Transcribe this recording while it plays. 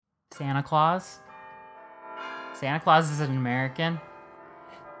Santa Claus. Santa Claus is an American.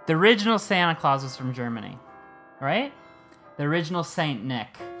 The original Santa Claus was from Germany, right? The original Saint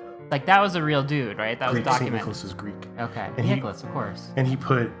Nick. Like, that was a real dude, right? That Greek. was Saint documented. Nicholas is Greek. Okay. And Nicholas, of course. And he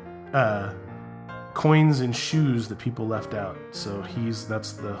put coins and shoes that people left out. So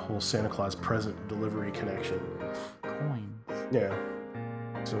that's the whole Santa Claus present delivery connection. Coins. Yeah.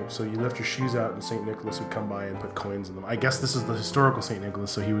 So you left your shoes out and St. Nicholas would come by and put coins in them. I guess this is the historical St. Nicholas,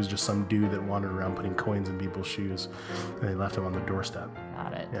 so he was just some dude that wandered around putting coins in people's shoes, and they left him on the doorstep.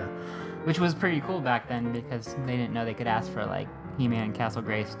 Got it. Yeah. Which was pretty cool back then because they didn't know they could ask for, like, He-Man and Castle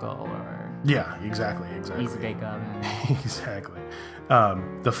Grayskull or... Yeah, exactly. East Bake Oven. Exactly.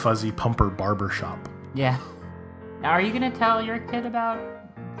 The Fuzzy Pumper Barber Shop. Yeah. Now, are you going to tell your kid about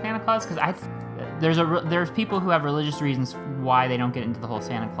Santa Claus? Because there's people who have religious reasons why they don't get into the whole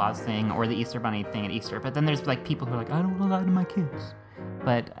Santa Claus thing or the Easter Bunny thing at Easter. But then there's like people who are like, I don't want to lie to my kids.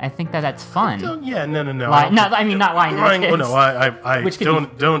 But I think that's fun. No. Not lying to the kids. Oh no, I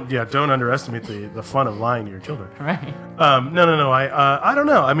don't underestimate the fun of lying to your children. Right. No. I don't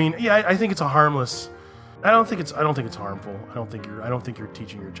know. I mean, yeah, I think it's a harmless. I don't think it's harmful. I don't think you're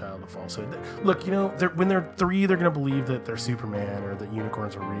teaching your child a falsehood. Look, when they're 3, they're going to believe that they're Superman or that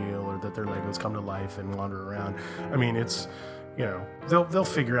unicorns are real or that their Legos come to life and wander around. I mean, it's, they'll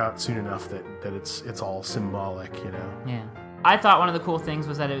figure out soon enough that it's all symbolic, Yeah. I thought one of the cool things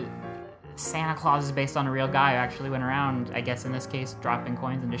was that Santa Claus is based on a real guy who actually went around, I guess in this case, dropping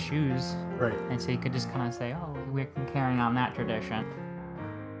coins into shoes. Right. And so you could just kind of say, oh, we're carrying on that tradition.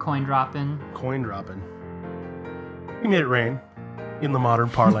 Coin dropping. We made it rain, in the modern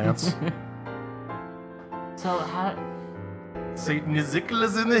parlance. So how... St.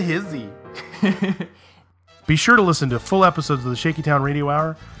 Nicholas in the hizzy. Be sure to listen to full episodes of the Shaky Town Radio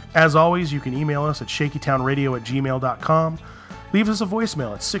Hour. As always, you can email us at shakytownradio@gmail.com. Leave us a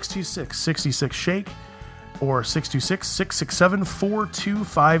voicemail at 626-66-SHAKE or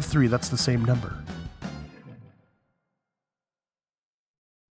 626-667-4253. That's the same number.